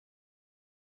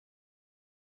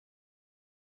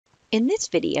In this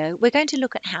video, we're going to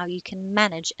look at how you can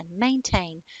manage and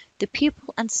maintain the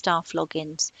pupil and staff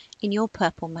logins in your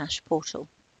Purple Mash portal.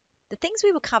 The things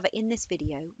we will cover in this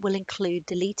video will include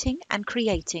deleting and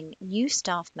creating new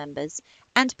staff members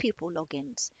and pupil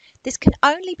logins. This can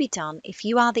only be done if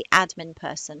you are the admin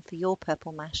person for your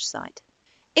Purple Mash site.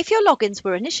 If your logins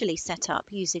were initially set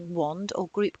up using Wand or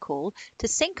Group Call to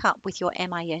sync up with your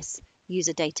MIS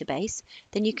user database,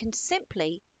 then you can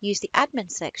simply use the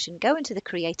admin section, go into the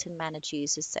create and manage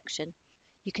users section.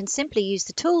 You can simply use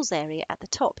the tools area at the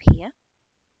top here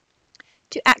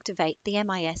to activate the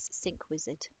MIS sync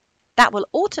wizard. That will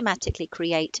automatically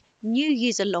create new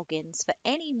user logins for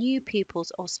any new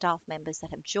pupils or staff members that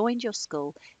have joined your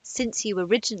school since you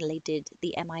originally did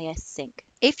the MIS sync.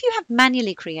 If you have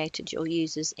manually created your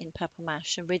users in Purple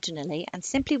Mash originally and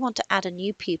simply want to add a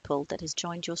new pupil that has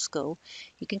joined your school,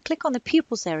 you can click on the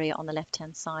pupils area on the left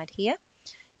hand side here.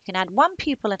 You can add one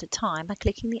pupil at a time by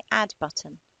clicking the add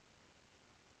button.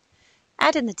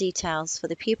 Add in the details for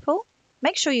the pupil.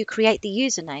 Make sure you create the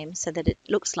username so that it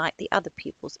looks like the other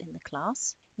pupils in the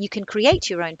class. You can create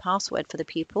your own password for the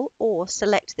pupil or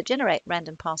select the Generate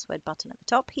Random Password button at the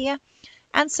top here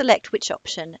and select which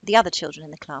option the other children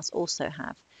in the class also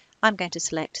have. I'm going to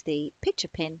select the picture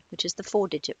pin, which is the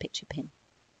 4-digit picture pin.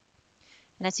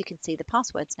 And as you can see, the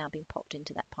password's now being popped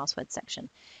into that password section.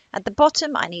 At the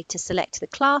bottom, I need to select the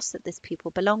class that this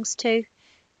pupil belongs to.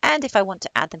 And if I want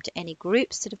to add them to any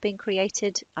groups that have been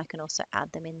created, I can also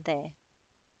add them in there.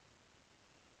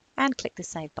 And click the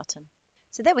Save button.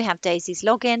 So there we have Daisy's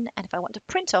login, and if I want to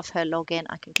print off her login,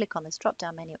 I can click on this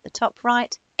drop-down menu at the top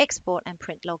right, Export and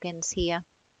Print Logins here,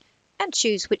 and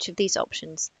choose which of these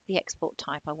options, the export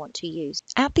type, I want to use.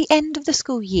 At the end of the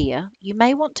school year, you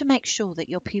may want to make sure that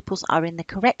your pupils are in the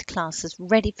correct classes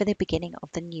ready for the beginning of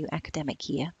the new academic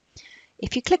year.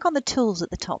 If you click on the tools at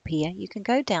the top here, you can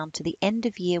go down to the End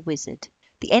of Year Wizard.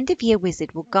 The End of Year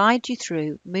Wizard will guide you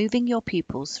through moving your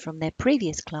pupils from their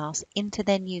previous class into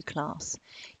their new class.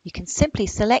 You can simply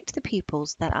select the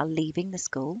pupils that are leaving the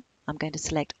school. I'm going to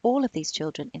select all of these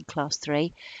children in class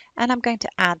 3 and I'm going to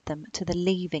add them to the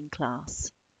leaving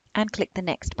class and click the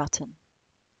Next button.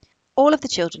 All of the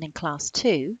children in class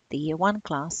 2, the Year 1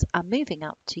 class, are moving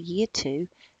up to Year 2,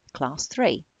 class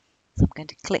 3. So I'm going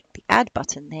to click the Add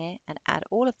button there and add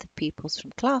all of the pupils from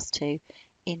class 2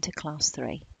 into class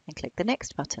 3. And click the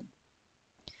Next button.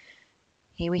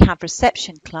 Here we have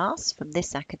reception class from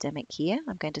this academic year.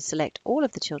 I'm going to select all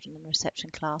of the children in reception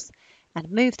class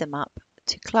and move them up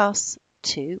to class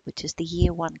 2, which is the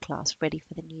Year 1 class ready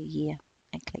for the new year,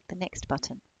 and click the Next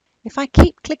button. If I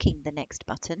keep clicking the Next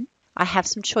button, I have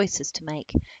some choices to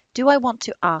make. Do I want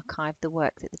to archive the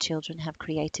work that the children have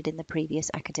created in the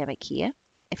previous academic year?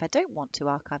 If I don't want to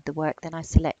archive the work, then I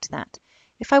select that.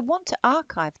 If I want to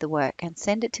archive the work and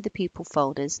send it to the pupil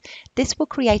folders, this will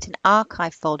create an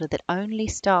archive folder that only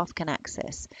staff can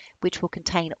access, which will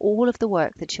contain all of the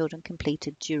work the children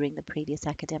completed during the previous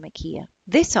academic year.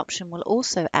 This option will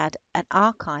also add an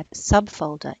archive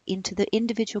subfolder into the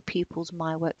individual pupils'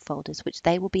 My Work folders, which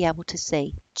they will be able to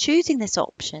see. Choosing this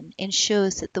option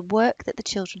ensures that the work that the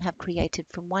children have created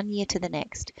from one year to the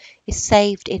next is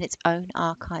saved in its own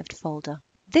archived folder.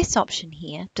 This option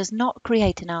here does not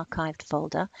create an archived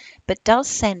folder, but does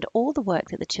send all the work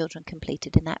that the children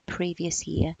completed in that previous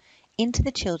year into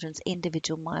the children's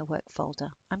individual My Work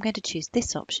folder. I'm going to choose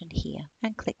this option here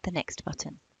and click the Next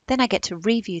button. Then I get to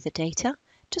review the data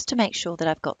just to make sure that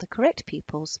I've got the correct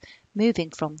pupils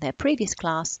moving from their previous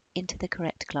class into the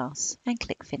correct class, and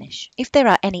click Finish. If there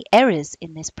are any errors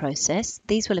in this process,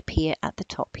 these will appear at the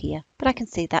top here, but I can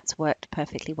see that's worked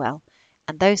perfectly well.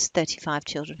 And those 35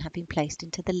 children have been placed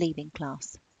into the leaving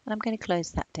class. And I'm going to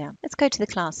close that down. Let's go to the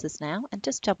classes now and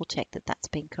just double check that that's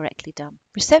been correctly done.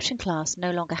 Reception class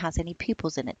no longer has any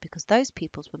pupils in it because those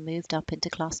pupils were moved up into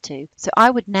class 2. So I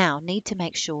would now need to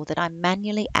make sure that I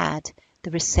manually add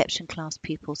the reception class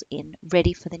pupils in,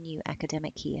 ready for the new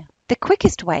academic year. The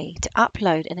quickest way to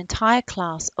upload an entire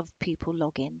class of pupil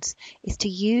logins is to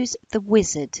use the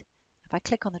wizard. If I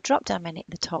click on the drop-down menu at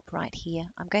the top right here,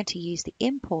 I'm going to use the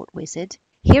Import Wizard.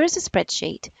 Here is a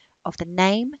spreadsheet of the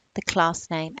name, the class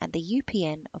name, and the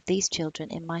UPN of these children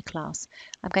in my class.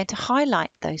 I'm going to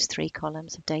highlight those 3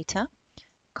 columns of data,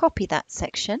 copy that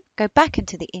section, go back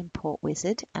into the Import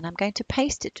Wizard, and I'm going to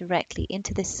paste it directly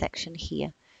into this section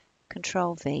here.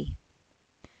 Control V,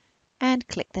 and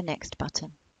click the Next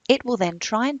button. It will then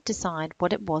try and decide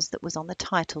what it was that was on the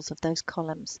titles of those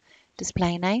columns: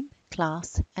 display name,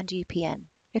 class, and UPN.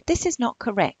 If this is not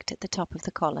correct at the top of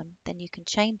the column, then you can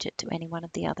change it to any one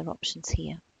of the other options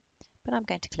here. But I'm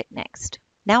going to click Next.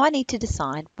 Now I need to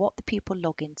decide what the pupil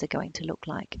logins are going to look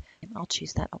like. I'll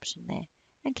choose that option there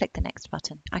and click the next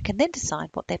button. I can then decide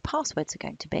what their passwords are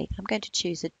going to be. I'm going to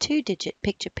choose a 2-digit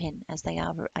picture pin as they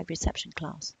are a reception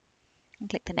class. And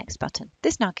click the next button.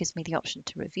 This now gives me the option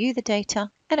to review the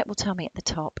data, and it will tell me at the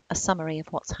top a summary of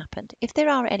what's happened. If there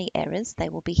are any errors, they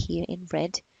will be here in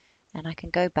red, and I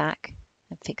can go back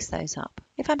and fix those up.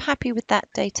 If I'm happy with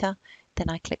that data, then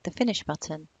I click the finish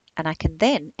button, and I can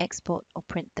then export or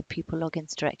print the pupil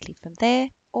logins directly from there,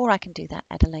 or I can do that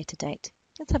at a later date.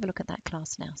 Let's have a look at that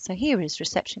class now. So here is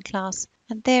reception class,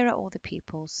 and there are all the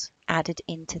pupils added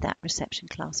into that reception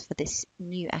class for this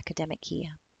new academic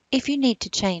year. If you need to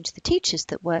change the teachers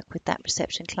that work with that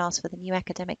reception class for the new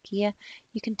academic year,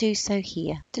 you can do so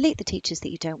here. Delete the teachers that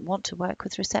you don't want to work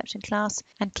with reception class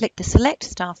and click the Select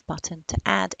Staff button to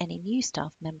add any new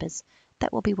staff members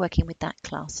that will be working with that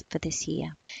class for this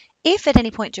year. If at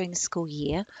any point during the school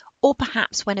year, or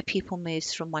perhaps when a pupil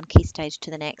moves from one key stage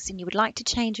to the next and you would like to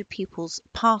change a pupil's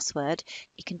password,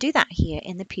 you can do that here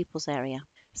in the pupils area.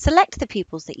 Select the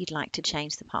pupils that you'd like to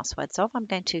change the passwords of. I'm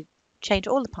going to change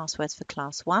all the passwords for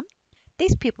class 1.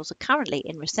 These pupils are currently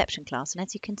in reception class, and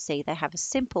as you can see, they have a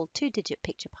simple 2-digit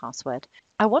picture password.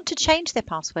 I want to change their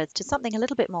passwords to something a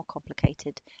little bit more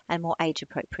complicated and more age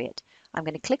appropriate. I'm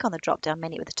going to click on the drop down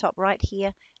menu at the top right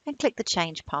here and click the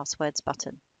Change Passwords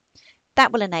button.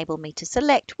 That will enable me to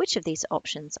select which of these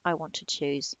options I want to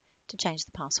choose to change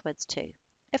the passwords to.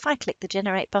 If I click the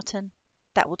Generate button,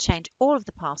 that will change all of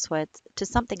the passwords to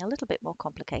something a little bit more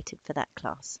complicated for that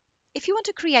class. If you want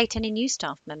to create any new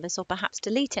staff members or perhaps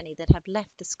delete any that have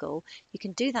left the school, you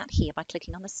can do that here by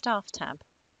clicking on the Staff tab.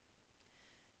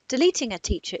 Deleting a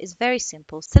teacher is very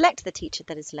simple. Select the teacher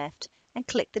that is left and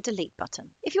click the Delete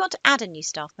button. If you want to add a new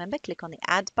staff member, click on the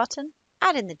Add button.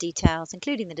 Add in the details,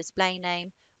 including the display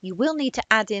name. You will need to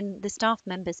add in the staff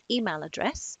member's email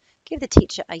address. Give the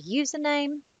teacher a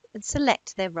username and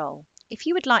select their role. If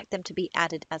you would like them to be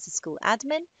added as a school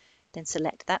admin, then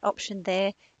select that option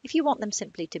there. If you want them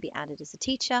simply to be added as a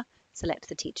teacher, select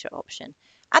the teacher option.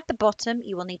 At the bottom,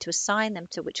 you will need to assign them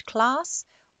to which class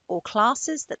or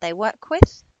classes that they work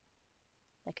with.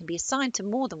 They can be assigned to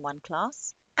more than one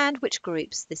class, and which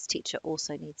groups this teacher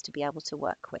also needs to be able to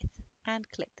work with. And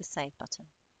click the Save button.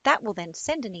 That will then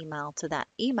send an email to that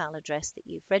email address that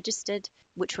you've registered,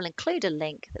 which will include a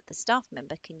link that the staff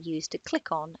member can use to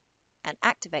click on and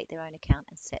activate their own account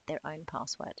and set their own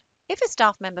password. If a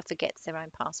staff member forgets their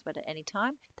own password at any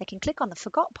time, they can click on the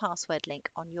Forgot Password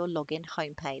link on your login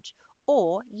homepage,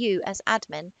 or you as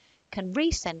admin can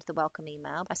resend the welcome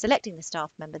email by selecting the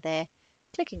staff member there,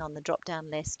 clicking on the drop-down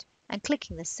list and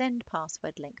clicking the Send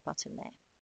Password link button there.